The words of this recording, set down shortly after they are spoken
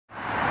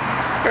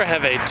Here I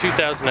have a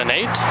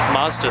 2008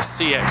 Mazda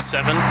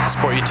CX-7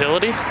 Sport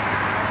Utility.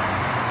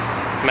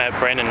 I'm at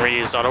Brandon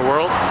Reeves Auto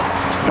World,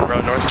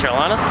 Monroe, North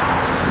Carolina.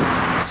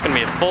 It's going to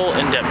be a full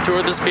in-depth tour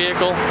of this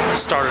vehicle.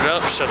 Start it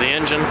up, show the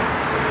engine,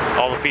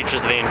 all the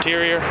features of the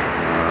interior.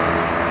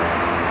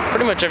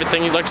 Pretty much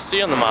everything you'd like to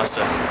see on the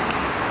Mazda.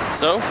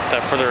 So,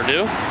 without further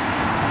ado,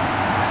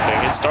 let's go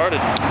get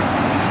started.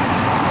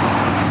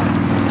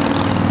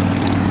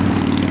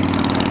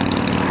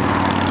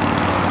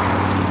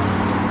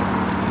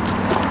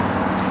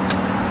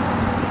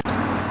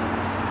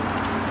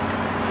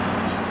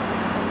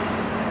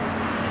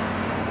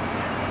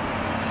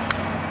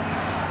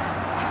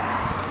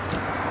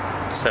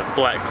 Just have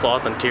black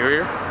cloth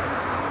interior.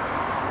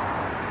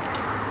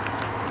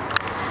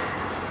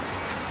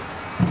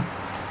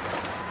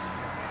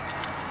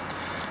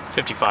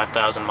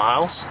 $55,000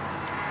 miles.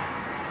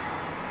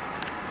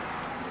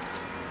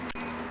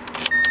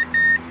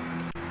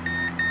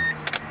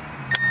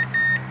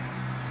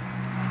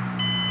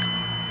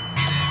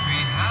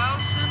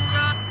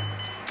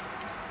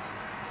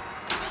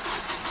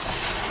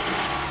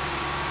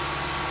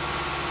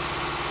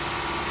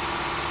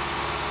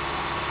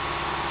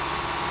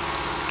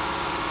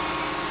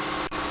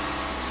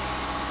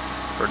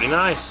 Pretty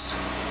nice.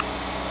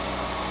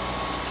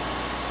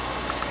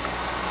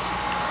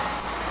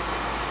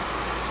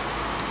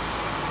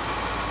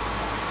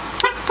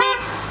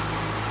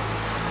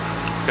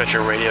 Got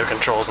your radio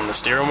controls on the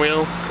steering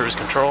wheel, cruise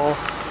control.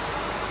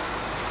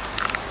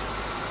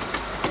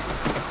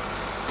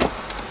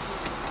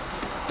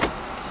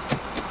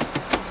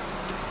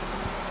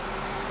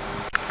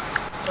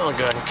 I'll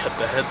go ahead and cut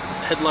the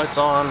headlights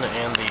on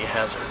and the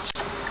hazards.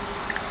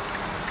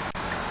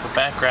 The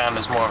background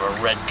is more of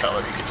a red color.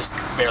 You can just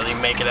barely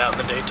make it out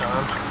in the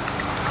daytime.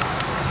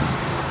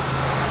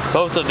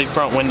 Both of the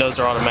front windows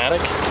are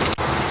automatic.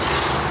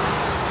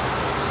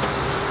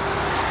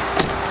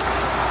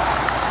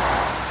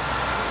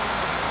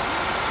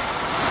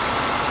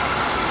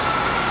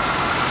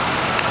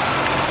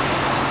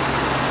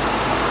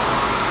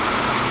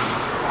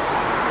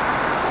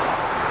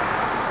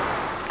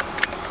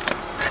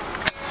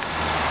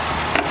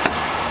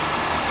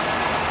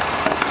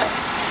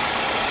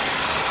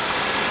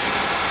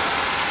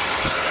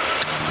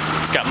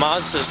 It's got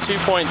Mazda's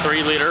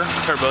 2.3-liter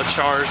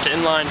turbocharged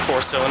inline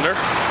 4-cylinder.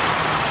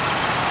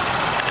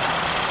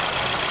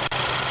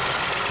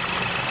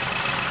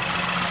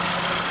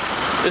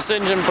 This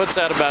engine puts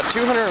out about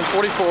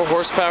 244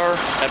 horsepower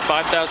at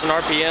 5,000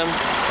 RPM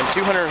and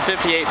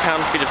 258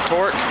 pound-feet of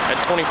torque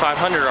at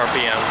 2,500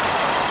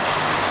 RPM.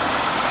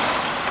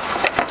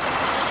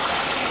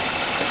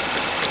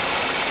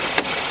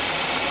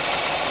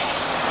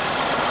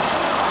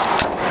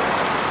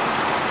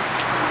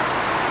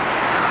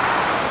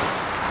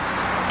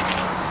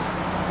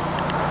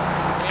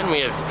 We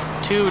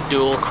have two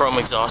dual chrome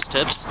exhaust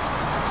tips.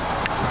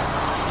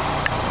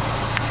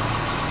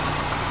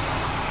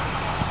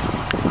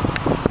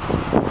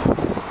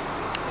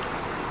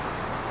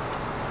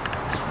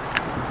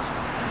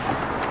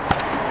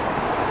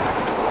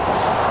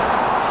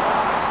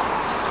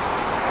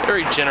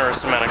 Very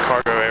generous amount of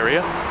cargo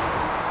area.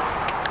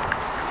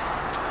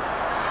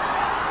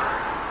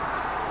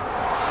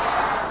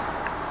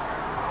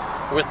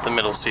 With the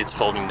middle seats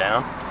folding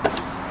down.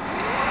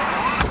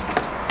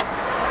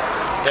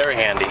 Very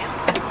handy.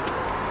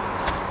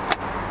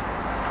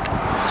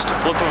 Just a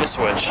flip of a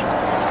switch.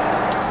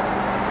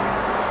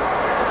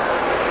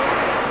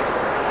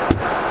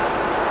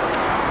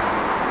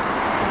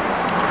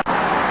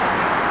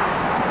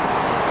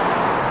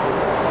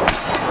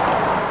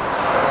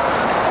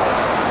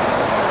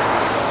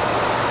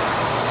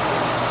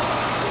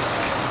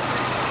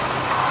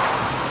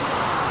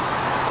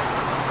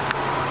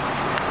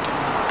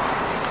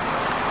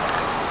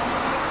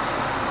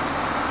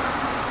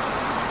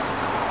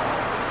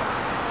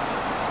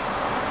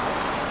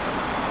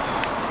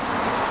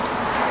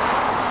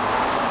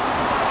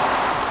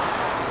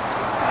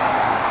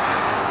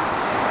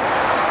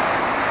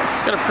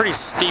 It's got a pretty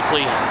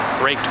steeply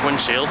raked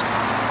windshield.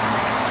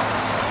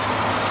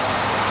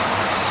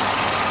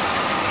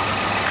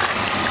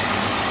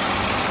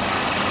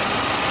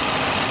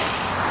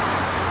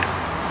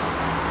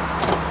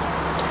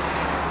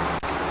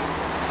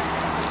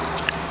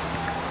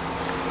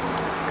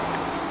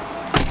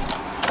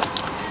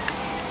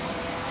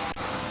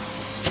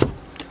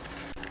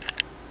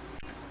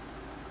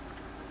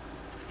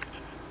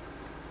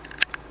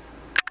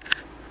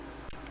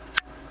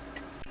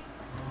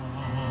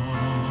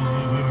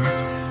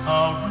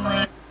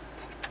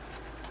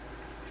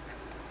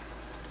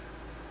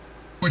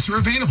 Are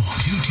available.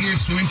 2-tiered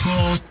swimming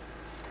pools.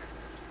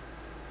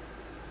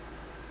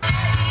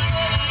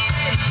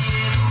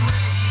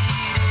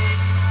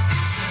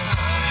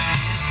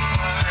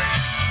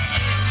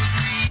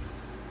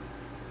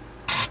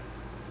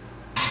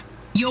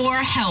 Your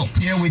help.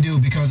 Yeah, we do,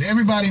 because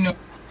everybody knows.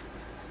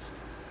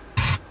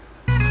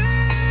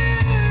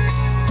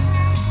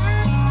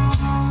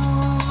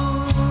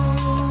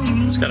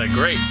 It's got a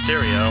great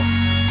stereo.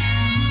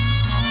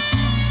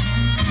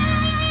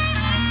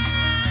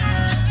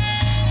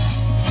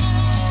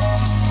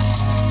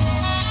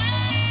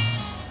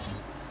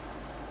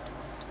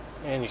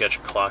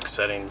 clock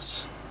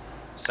settings,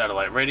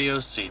 satellite radio,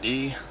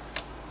 CD.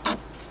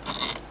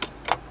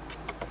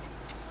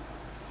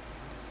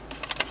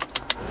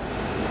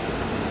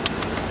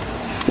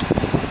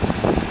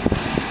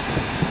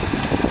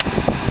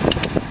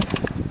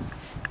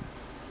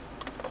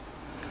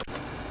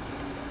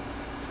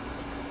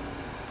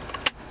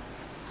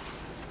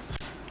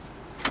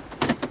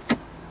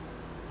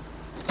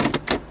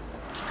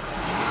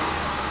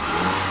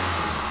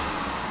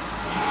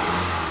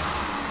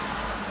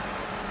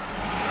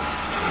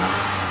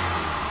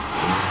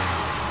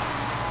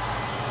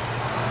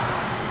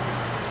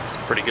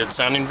 Pretty good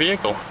sounding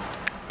vehicle.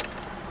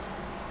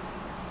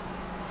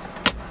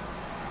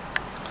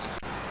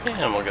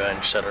 And we'll go ahead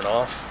and shut it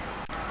off.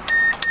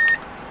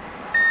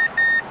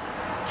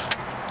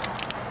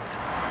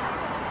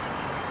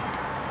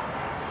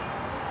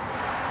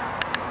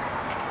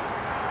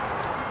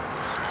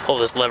 Pull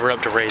this lever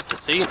up to raise the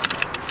seat.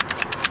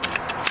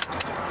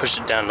 Push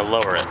it down to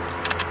lower it.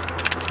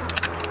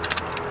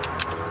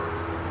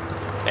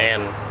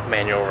 And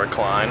manual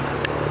recline.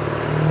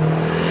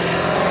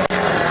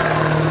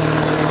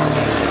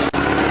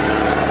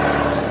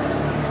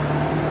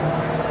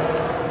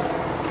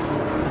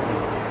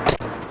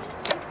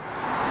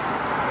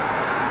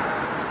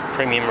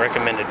 Premium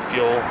recommended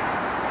fuel.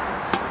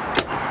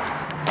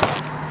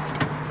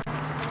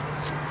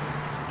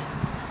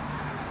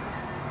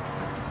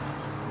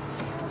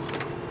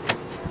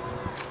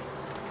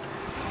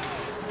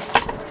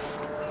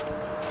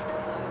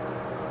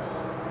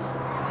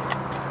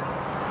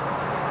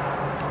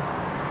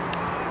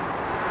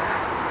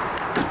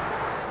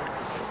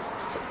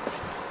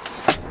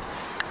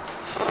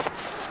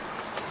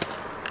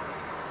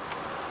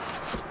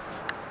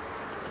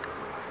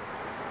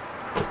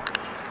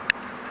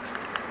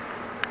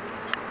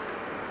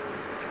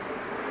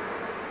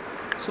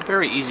 It's a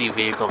very easy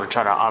vehicle to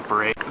try to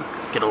operate,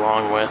 get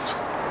along with.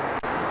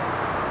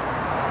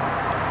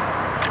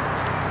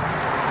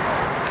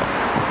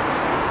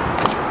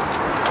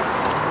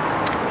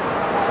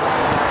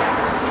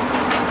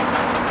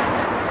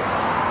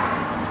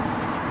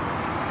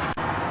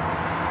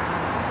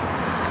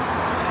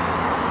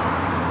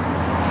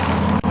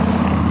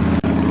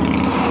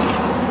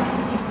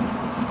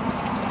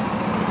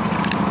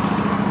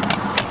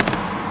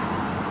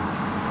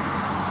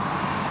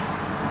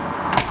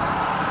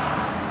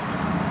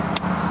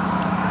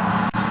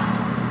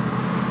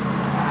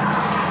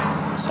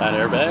 Side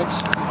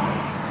airbags.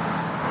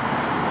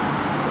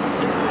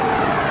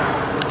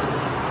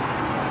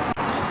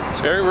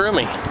 It's very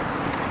roomy.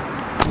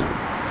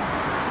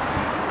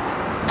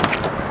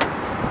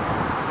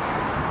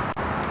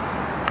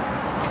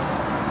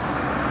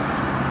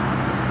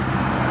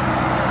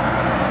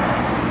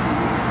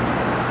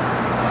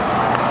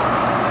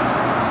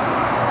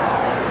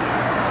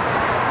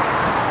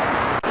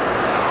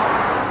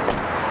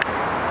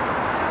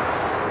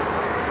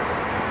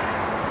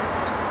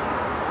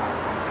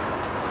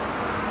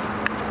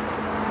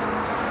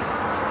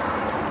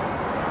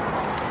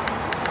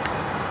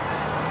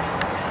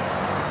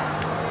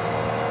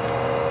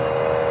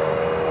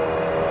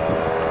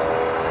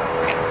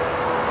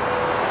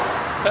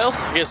 Well,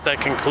 I guess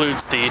that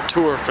concludes the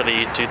tour for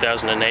the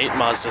 2008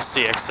 Mazda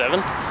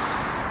CX-7.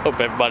 Hope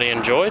everybody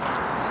enjoyed,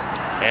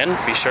 and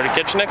be sure to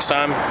catch you next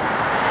time.